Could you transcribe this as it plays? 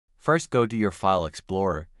First go to your File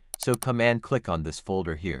Explorer, so Command click on this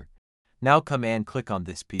folder here. Now Command click on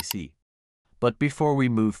this PC. But before we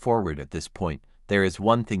move forward at this point, there is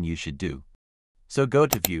one thing you should do. So go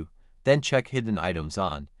to View, then check Hidden Items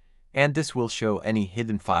on, and this will show any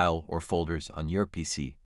hidden file or folders on your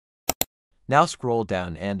PC. Now scroll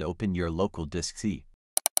down and open your local disk C.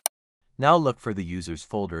 Now look for the user's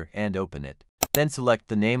folder and open it. Then select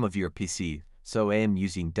the name of your PC, so I am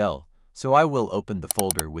using Dell, so I will open the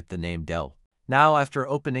folder with the name Dell. Now after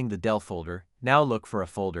opening the Dell folder, now look for a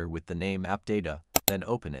folder with the name App Data, then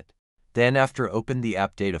open it. Then after open the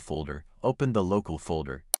App Data folder, open the local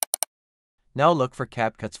folder. Now look for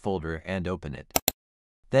CapCut's folder and open it.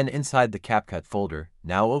 Then inside the CapCut folder,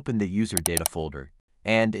 now open the User Data folder,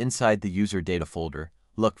 and inside the User Data folder,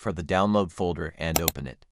 look for the Download folder and open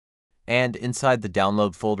it. And inside the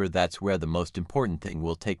Download folder, that's where the most important thing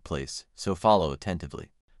will take place, so follow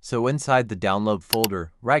attentively. So inside the Download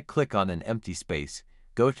folder, right-click on an empty space,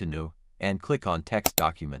 go to New, and click on Text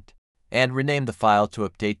Document. And rename the file to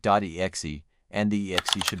update.exe, and the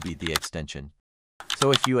exe should be the extension.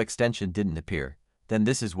 So if your extension didn't appear, then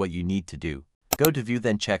this is what you need to do. Go to View,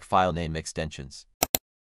 then check File Name Extensions.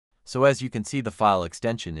 So as you can see, the file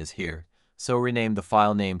extension is here, so rename the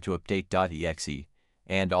file name to update.exe,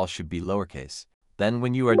 and all should be lowercase. Then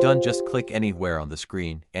when you are done, just click anywhere on the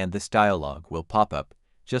screen, and this dialog will pop up.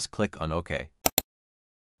 Just click on OK.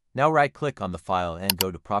 Now right-click on the file and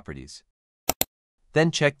go to Properties. Then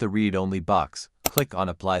check the Read-Only box, click on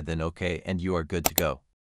Apply, then OK, and you are good to go.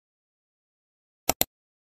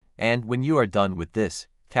 And when you are done with this,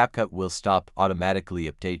 CapCut will stop automatically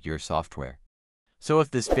update your software. So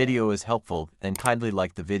if this video is helpful, then kindly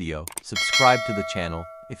like the video, subscribe to the channel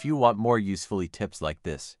if you want more useful tips like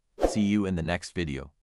this. See you in the next video.